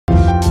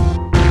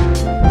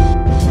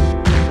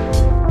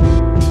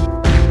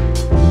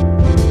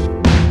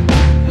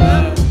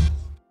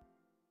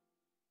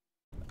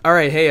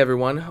Alright, hey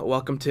everyone,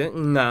 welcome to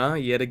Nga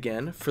yet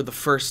again, for the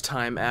first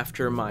time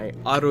after my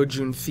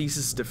Arojun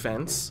Thesis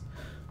Defense,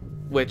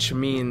 which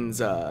means,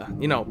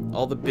 you know,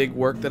 all the big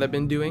work that I've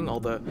been doing,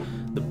 all the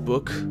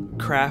book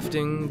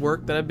crafting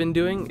work that I've been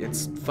doing,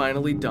 it's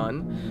finally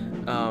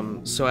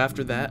done. So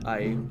after that,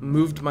 I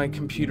moved my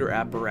computer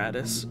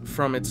apparatus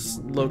from its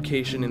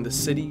location in the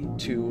city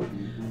to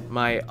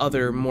my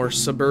other, more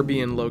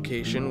suburban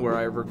location where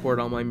I record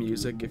all my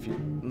music, if you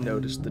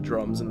noticed the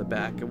drums in the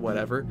back or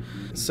whatever.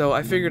 So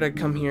I figured I'd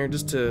come here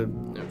just to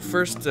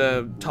first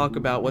talk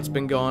about what's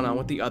been going on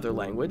with the other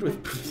language,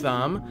 with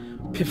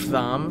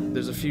pḥ.ð.m.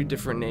 There's a few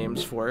different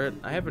names for it.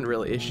 I have a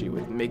real issue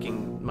with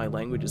making my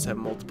languages have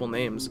multiple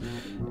names,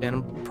 and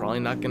I'm probably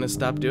not going to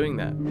stop doing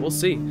that. We'll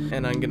see.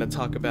 And I'm going to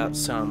talk about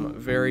some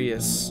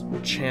various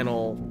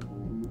channel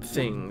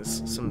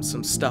things,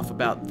 some stuff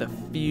about the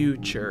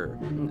future.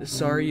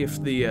 Sorry if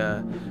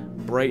the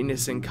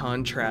brightness and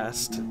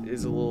contrast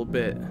is a little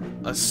bit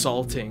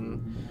assaulting.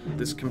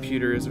 This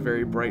computer is a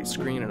very bright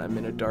screen and I'm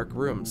in a dark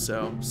room,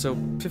 so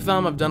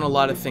pḥ.ð.m, I've done a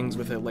lot of things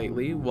with it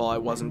lately while I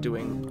wasn't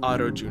doing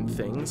Arojun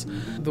things.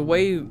 The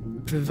way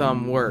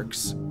pḥ.ð.m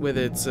works with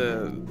its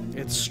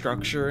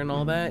structure and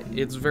all that,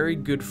 it's very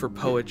good for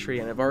poetry,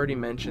 and I've already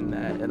mentioned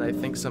that, and I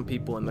think some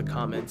people in the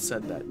comments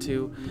said that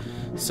too.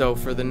 So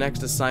for the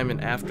next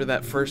assignment after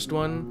that first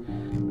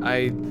one,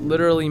 I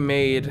literally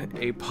made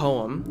a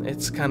poem.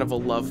 It's kind of a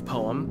love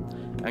poem.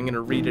 I'm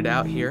gonna read it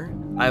out here.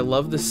 I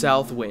love the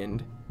south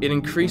wind. It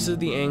increases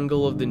the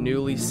angle of the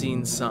newly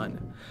seen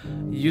sun.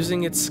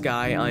 Using its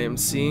sky, I am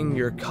seeing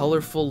your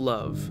colorful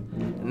love.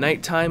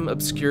 Nighttime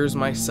obscures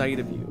my sight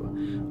of you.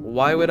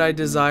 Why would I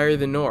desire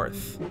the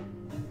north?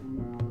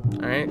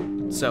 Alright,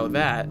 so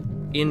that,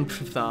 in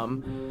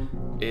pḥ.ð.m,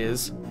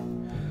 is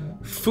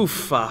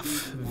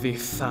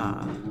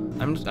fufaf-vitha.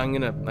 I'm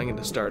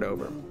gonna start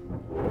over.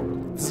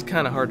 It's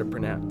kind of hard to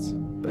pronounce,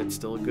 but it's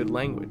still a good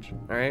language.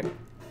 Alright?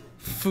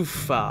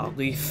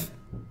 Fufa-lith.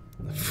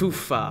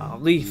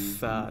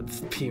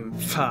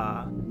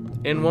 Fufa-litha-pimfa.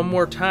 And one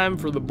more time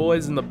for the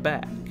boys in the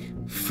back.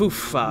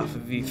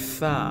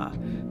 Fufaf-vitha.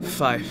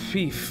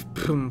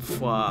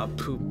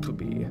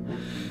 Fi-fif-pumfa-pupubi.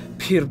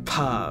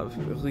 Pirpav,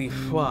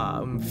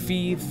 Rifwa,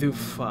 Mfi,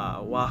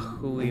 Thufa,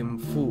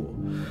 Wahuimfu,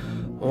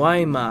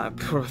 Waima,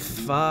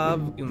 Prthvav,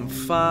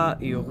 Umfa,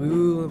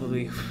 Iru,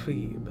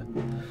 Rifib,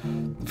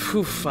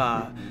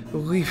 Fufa,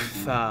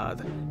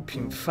 Rifthad,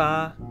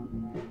 Pimfa.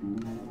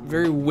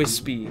 Very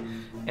wispy.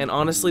 And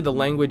honestly, the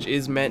language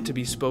is meant to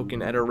be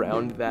spoken at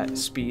around that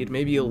speed,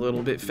 maybe a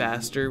little bit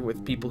faster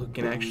with people who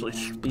can actually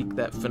speak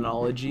that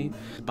phonology,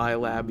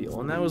 bilabial,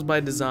 and that was by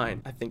design.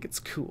 I think it's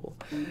cool.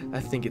 I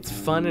think it's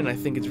fun, and I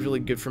think it's really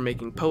good for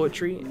making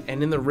poetry,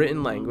 and in the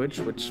written language,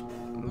 which,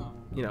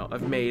 you know,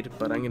 I've made,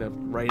 but I'm gonna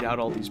write out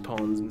all these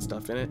poems and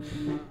stuff in it.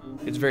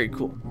 It's very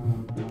cool.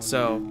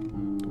 So,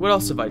 what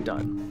else have I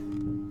done?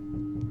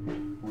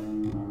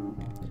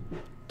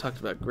 Talked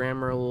about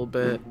grammar a little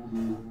bit.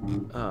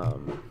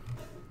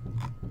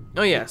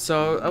 Oh yeah,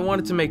 so I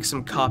wanted to make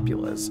some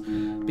copulas,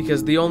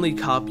 because the only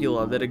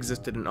copula that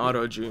existed in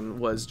Arojun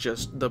was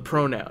just the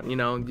pronoun, you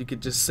know? You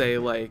could just say,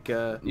 like,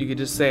 you could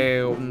just say,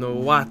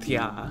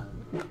 "Nwatya,"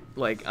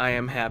 like, I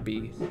am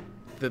happy.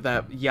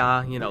 That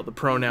ya, you know, the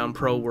pronoun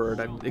pro word,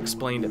 I've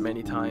explained it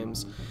many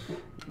times.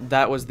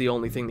 That was the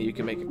only thing that you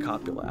can make a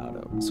copula out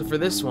of. So for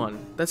this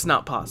one, that's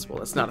not possible,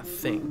 that's not a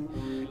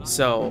thing.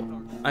 So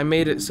I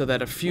made it so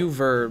that a few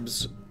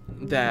verbs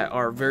that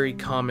are very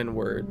common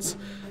words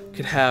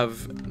could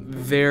have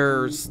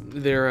their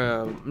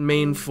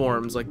main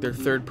forms, like their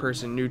third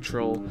person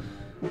neutral,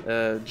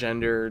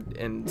 gender,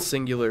 and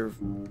singular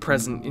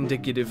present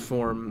indicative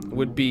form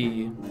would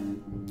be,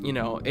 you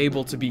know,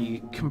 able to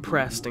be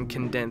compressed and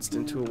condensed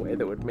into a way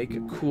that would make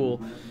a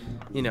cool,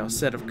 you know,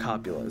 set of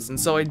copulas. And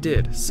so I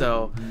did.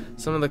 So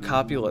some of the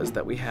copulas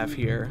that we have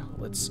here,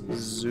 let's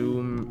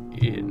zoom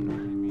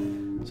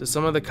in. So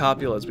some of the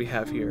copulas we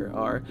have here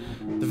are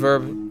the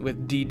verb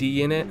with dd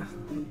in it,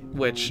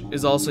 which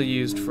is also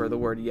used for the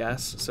word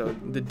yes. So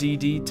the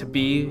dd, to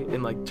be,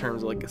 in like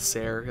terms of like a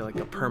ser, like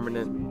a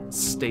permanent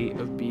state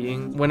of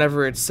being.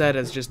 Whenever it's said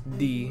as just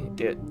d,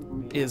 it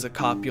is a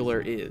copular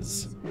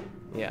is.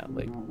 Yeah,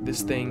 like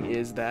this thing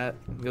is that,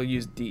 you'll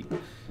use d.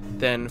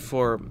 Then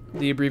for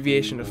the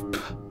abbreviation of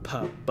p,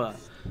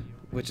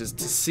 which is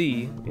to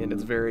see in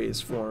its various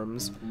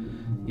forms,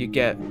 you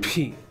get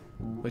p,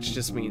 which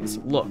just means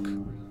look.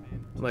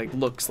 Like,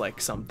 looks like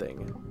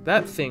something.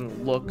 That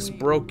thing looks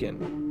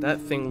broken. That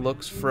thing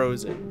looks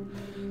frozen.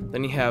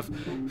 Then you have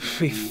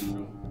fif,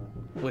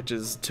 which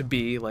is to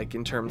be, like,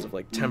 in terms of,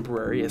 like,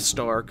 temporary, a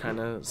star kind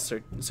of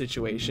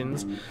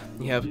situations.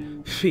 You have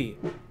fi,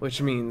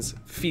 which means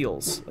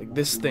feels. Like,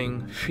 this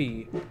thing,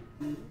 fi,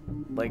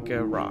 like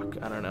a rock,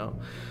 I don't know.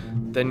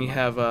 Then you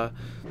have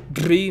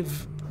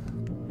griv,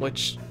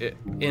 which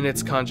in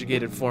its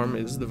conjugated form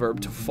is the verb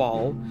to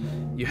fall.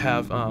 You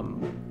have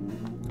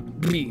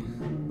bri,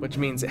 which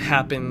means it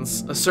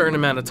happens a certain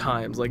amount of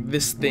times, like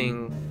this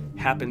thing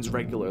happens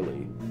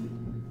regularly.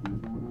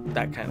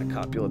 That kind of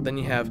copula. Then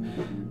you have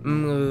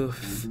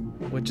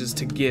which is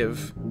to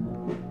give,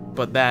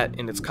 but that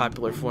in its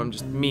copular form,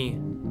 just me,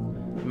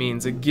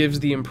 means it gives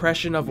the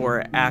impression of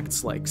or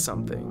acts like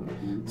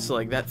something. So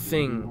like that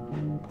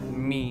thing,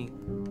 me,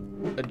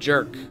 a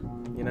jerk,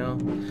 you know,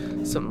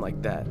 something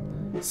like that.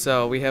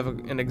 So we have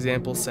an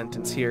example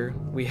sentence here.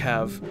 We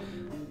have,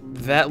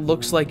 that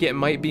looks like it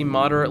might be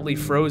moderately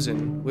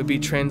frozen, would be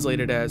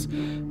translated as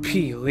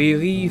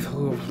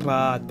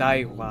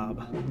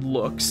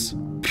looks,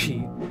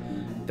 p.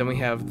 Then we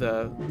have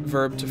the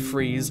verb to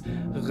freeze,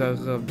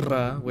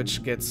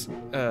 which gets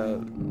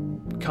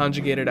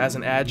conjugated as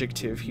an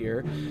adjective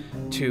here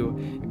to,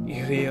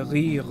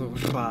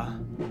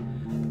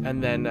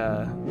 and then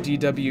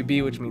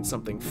dwb, which means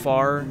something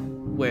far,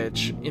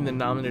 which in the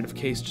nominative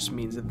case just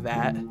means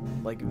that,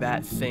 like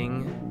that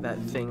thing,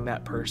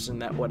 that person,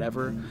 that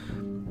whatever.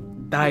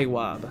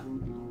 Daiwab.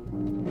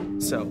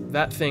 So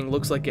that thing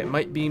looks like it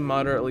might be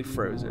moderately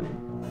frozen.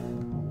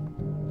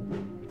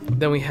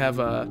 Then we have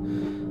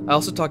I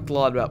also talked a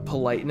lot about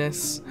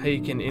politeness, how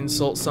you can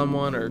insult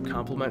someone or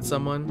compliment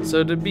someone.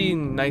 So to be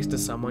nice to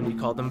someone, you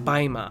call them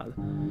baimad,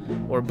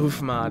 or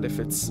bufmad if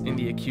it's in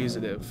the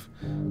accusative,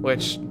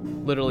 which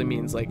literally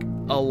means like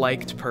a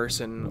liked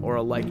person or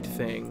a liked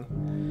thing.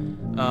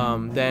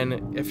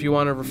 Then if you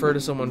want to refer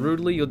to someone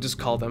rudely, you'll just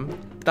call them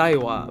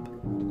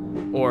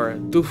daiwab or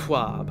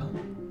dufwab,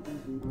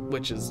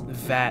 which is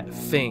that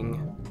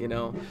thing, you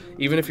know.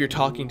 Even if you're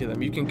talking to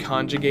them, you can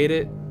conjugate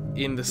it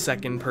in the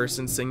second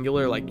person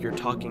singular, like you're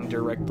talking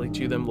directly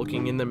to them,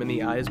 looking in them in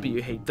the eyes, but you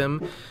hate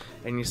them,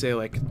 and you say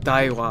like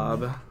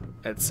daiwab,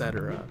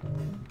 etc.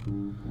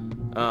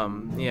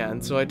 Yeah,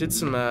 and so I did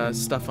some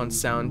stuff on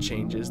sound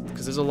changes,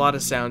 because there's a lot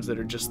of sounds that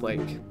are just like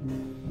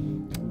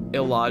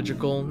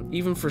illogical,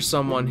 even for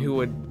someone who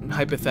would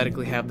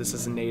hypothetically have this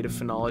as a native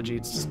phonology.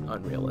 It's just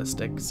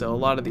unrealistic. So a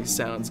lot of these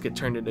sounds get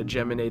turned into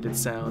geminated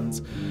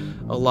sounds.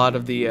 A lot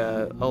of the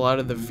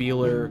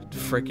velar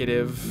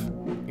fricative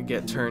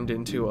get turned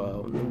into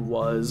a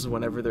was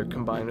whenever they're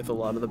combined with a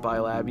lot of the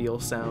bilabial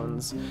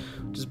sounds,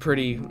 which is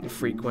pretty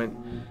frequent.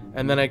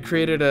 And then I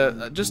created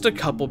just a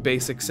couple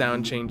basic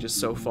sound changes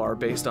so far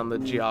based on the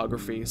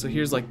geography. So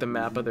here's like the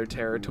map of their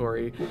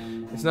territory.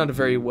 It's not a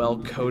very well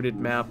coded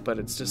map, but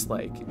it's just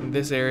like in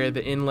this area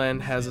the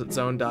inland has its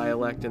own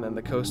dialect, and then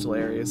the coastal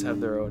areas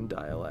have their own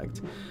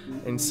dialect.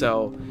 And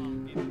so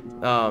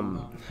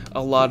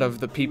a lot of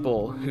the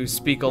people who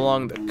speak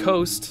along the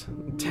coast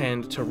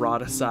tend to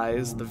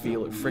roticize the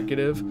velar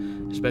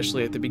fricative,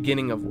 especially at the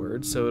beginning of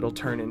words, so it'll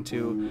turn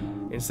into,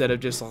 instead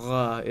of just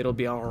ra, it'll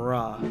be a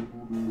ra,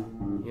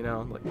 you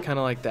know, like kind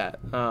of like that.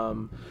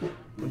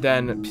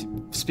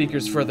 Then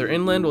speakers further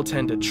inland will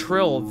tend to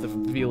trill the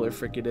velar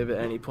fricative at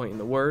any point in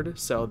the word,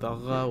 so the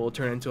ra will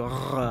turn into a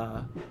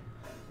ra.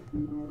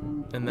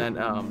 And then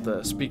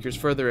the speakers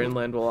further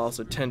inland will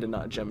also tend to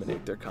not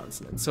geminate their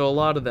consonants. So a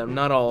lot of them,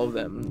 not all of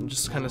them,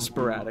 just kind of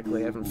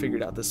sporadically. I haven't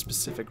figured out the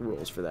specific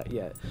rules for that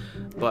yet.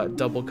 But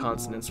double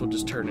consonants will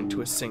just turn into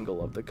a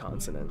single of the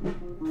consonant.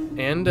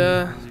 And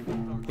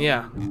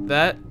yeah,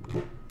 that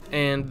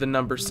and the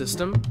number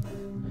system.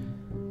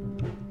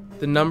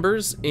 The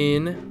numbers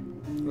in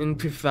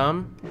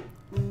pḥ.ð.m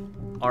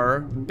are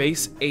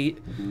base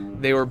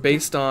 8. They were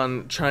based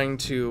on trying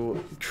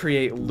to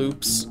create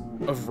loops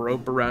of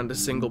rope around a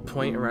single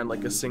point, around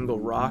like a single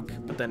rock,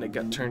 but then it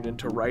got turned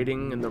into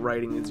writing, and the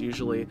writing is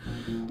usually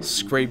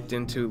scraped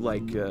into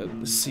like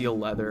seal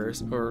leather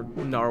or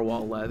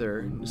narwhal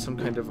leather, some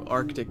kind of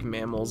Arctic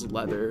mammal's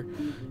leather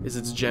is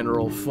its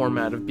general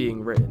format of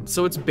being written.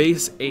 So it's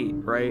base 8,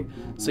 right?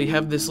 So you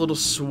have this little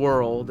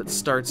swirl that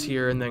starts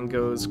here and then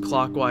goes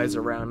clockwise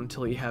around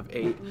until you have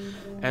 8,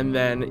 and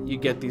then you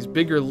get these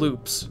bigger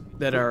loops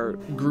that are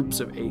groups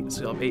of 8.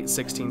 So you'll have 8,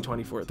 16,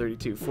 24,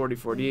 32, 40,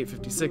 48,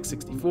 56,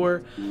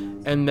 64,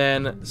 and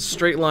then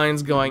straight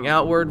lines going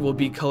outward will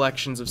be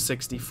collections of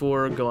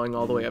 64 going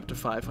all the way up to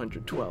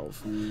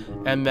 512.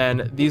 And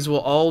then these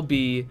will all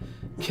be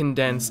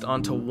condensed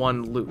onto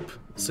one loop.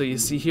 So you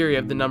see here you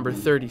have the number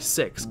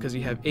 36 because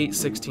you have 8,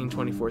 16,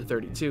 24,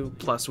 32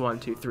 plus 1,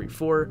 2, 3,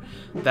 4.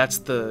 That's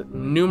the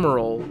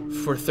numeral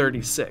for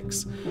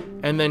 36.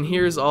 And then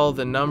here's all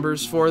the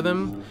numbers for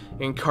them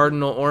in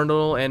cardinal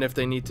ordinal, and if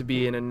they need to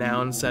be in a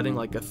noun setting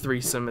like a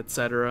threesome,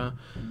 etc.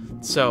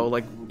 So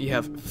like you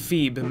have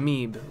feeb,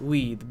 meeb,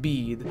 weed,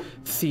 bead,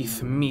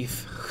 thief,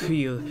 meeth,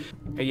 chil.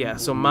 Yeah,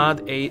 so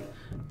mod 8,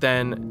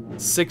 then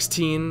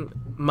 16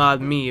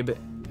 mod meeb,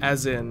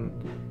 as in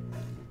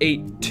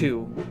 8,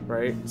 2,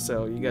 right?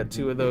 So you got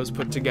 2 of those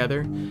put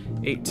together.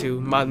 8, 2,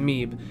 mod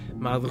meeb,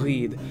 mod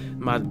reed,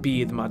 mod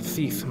bead, mod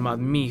thief, mod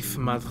meeth,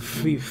 mod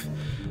thief,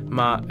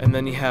 mod, and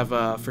then you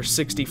have for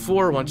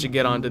 64, once you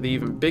get onto the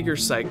even bigger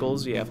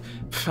cycles, you have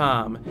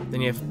pḥ.ð.m,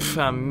 then you have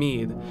pḥ.ð.m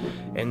mead,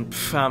 and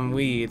pḥ.ð.m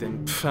weed,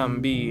 and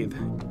pḥ.ð.m bead,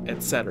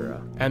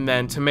 etc. And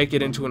then to make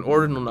it into an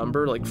ordinal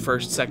number, like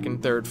 1st, 2nd,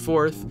 3rd,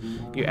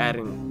 4th, you add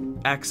in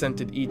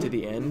accented E to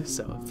the end.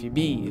 So if you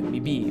be, me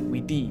be,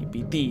 we di,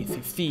 be di,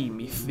 thi,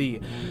 me thi,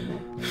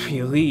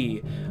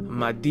 fili,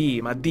 ma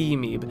di,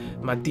 mib,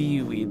 ma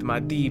diwid, ma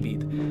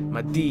divid,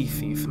 ma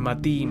dithith, ma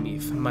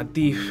dimith, ma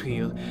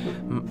difil,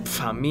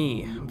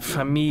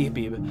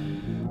 famibib,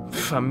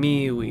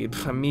 famiwid,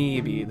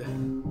 famibid.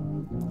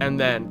 And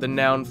then the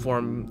noun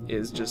form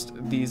is just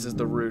these as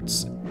the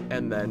roots,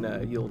 and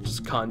then you'll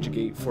just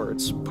conjugate for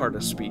its part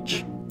of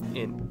speech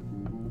in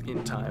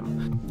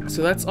time.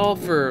 So that's all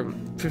for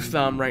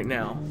pḥ.ð.m right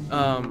now.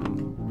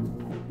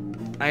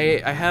 I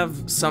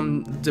have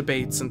some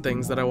debates and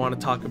things that I want to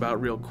talk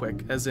about real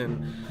quick, as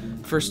in,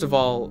 first of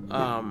all,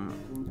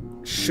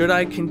 should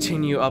I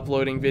continue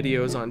uploading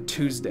videos on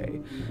Tuesday?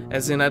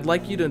 As in, I'd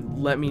like you to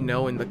let me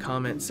know in the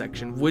comment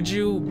section. Would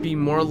you be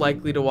more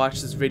likely to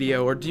watch this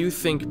video, or do you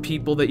think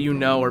people that you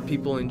know or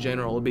people in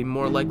general would be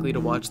more likely to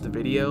watch the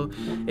video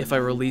if I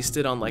released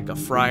it on like a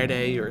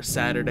Friday or a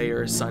Saturday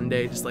or a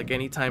Sunday, just like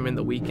any time in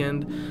the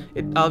weekend?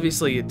 It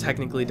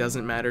technically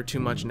doesn't matter too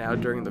much now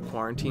during the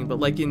quarantine, but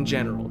like in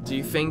general, do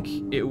you think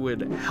it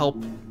would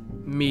help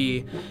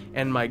me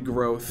and my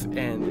growth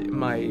and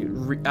my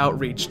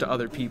outreach to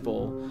other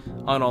people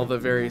on all the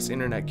various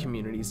internet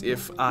communities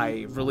if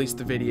I release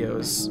the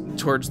videos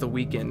towards the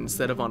weekend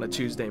instead of on a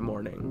Tuesday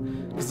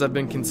morning? Because I've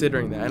been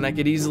considering that, and I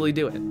could easily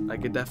do it. I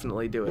could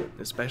definitely do it,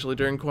 especially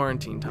during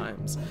quarantine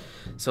times.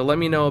 So let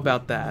me know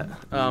about that.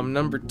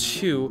 Number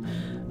 2,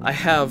 I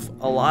have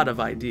a lot of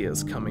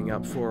ideas coming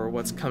up for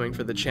what's coming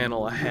for the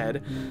channel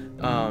ahead.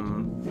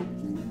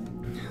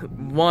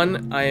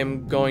 One, I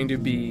am going to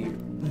be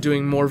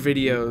doing more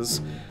videos,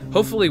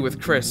 hopefully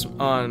with Chris,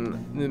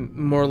 on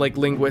more like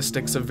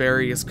linguistics of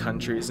various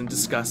countries and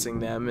discussing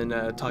them and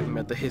talking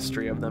about the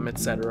history of them,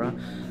 etc.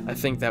 I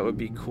think that would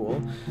be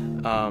cool.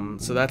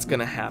 So that's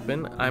gonna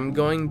happen. I'm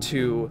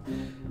gonna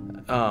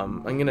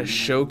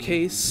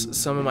showcase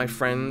some of my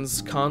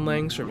friends'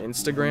 conlangs from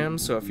Instagram.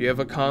 So if you have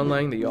a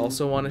conlang that you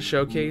also want to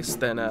showcase,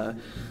 then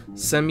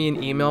send me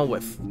an email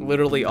with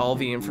literally all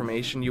the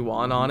information you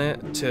want on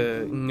it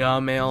to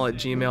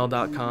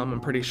ngamail@gmail.com. I'm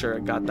pretty sure I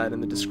got that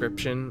in the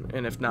description,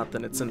 and if not,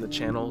 then it's in the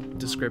channel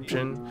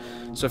description.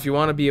 So if you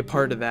want to be a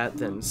part of that,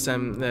 then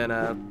send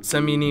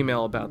me an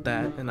email about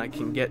that, and I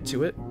can get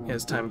to it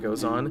as time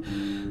goes on.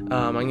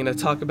 I'm going to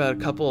talk about a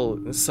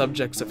couple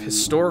subjects of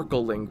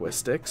historical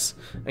linguistics.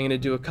 I'm going to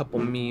do a couple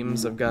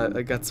memes. I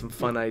got some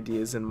fun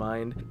ideas in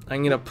mind.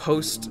 I'm going to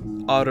post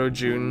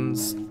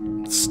Arojun's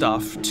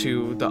stuff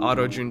to the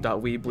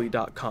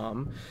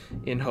arojun.weebly.com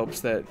in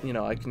hopes that, you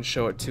know, I can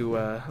show it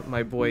to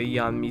my boy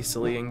Jan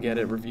Miseli and get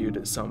it reviewed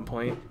at some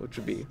point, which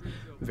would be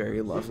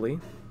very lovely.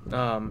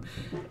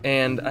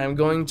 And I'm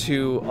going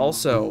to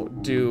also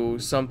do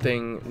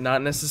something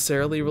not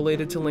necessarily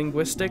related to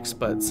linguistics,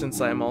 but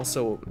since I'm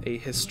also a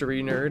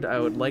history nerd, I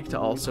would like to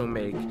also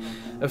make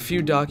a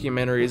few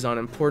documentaries on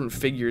important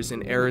figures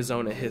in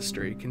Arizona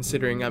history,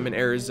 considering I'm an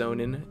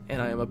Arizonan, and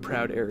I am a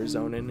proud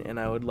Arizonan, and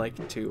I would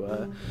like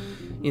to,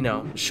 you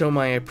know, show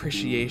my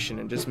appreciation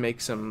and just make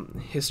some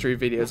history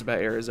videos about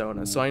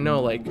Arizona. So I know,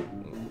 like,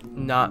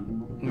 not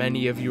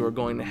many of you are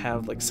going to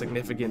have like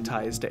significant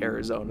ties to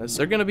Arizona, so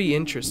they're going to be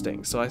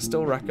interesting, so I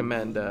still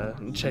recommend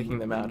checking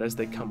them out as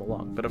they come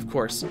along. But of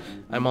course,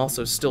 I'm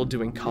also still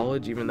doing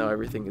college even though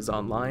everything is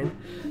online,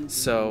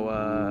 so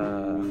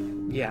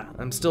yeah,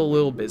 I'm still a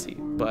little busy,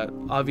 but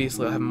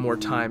obviously I'll have more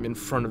time in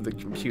front of the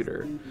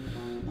computer.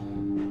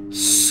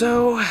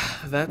 So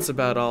that's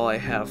about all I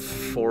have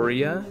for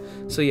you.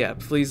 So yeah,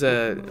 please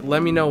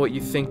let me know what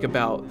you think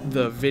about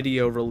the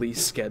video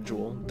release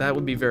schedule. That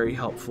would be very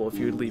helpful if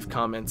you would leave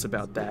comments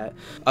about that.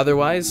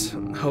 Otherwise,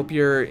 hope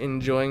you're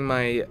enjoying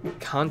my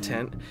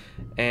content,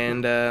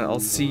 and I'll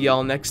see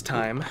y'all next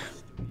time.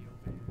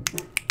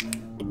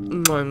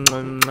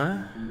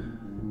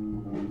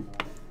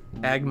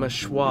 Agma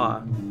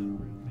Schwa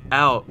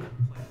out.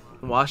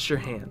 Wash your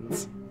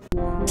hands.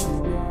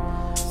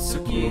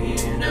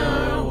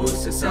 Sukina,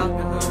 huset satt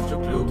med 100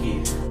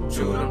 plugi.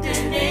 Tror om det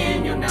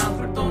är jag namn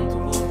för dem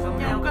som mot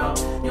mig.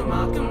 Jag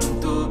makar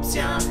mot upp,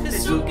 ja. Det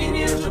suger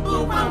ner så på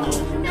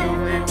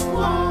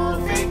honom.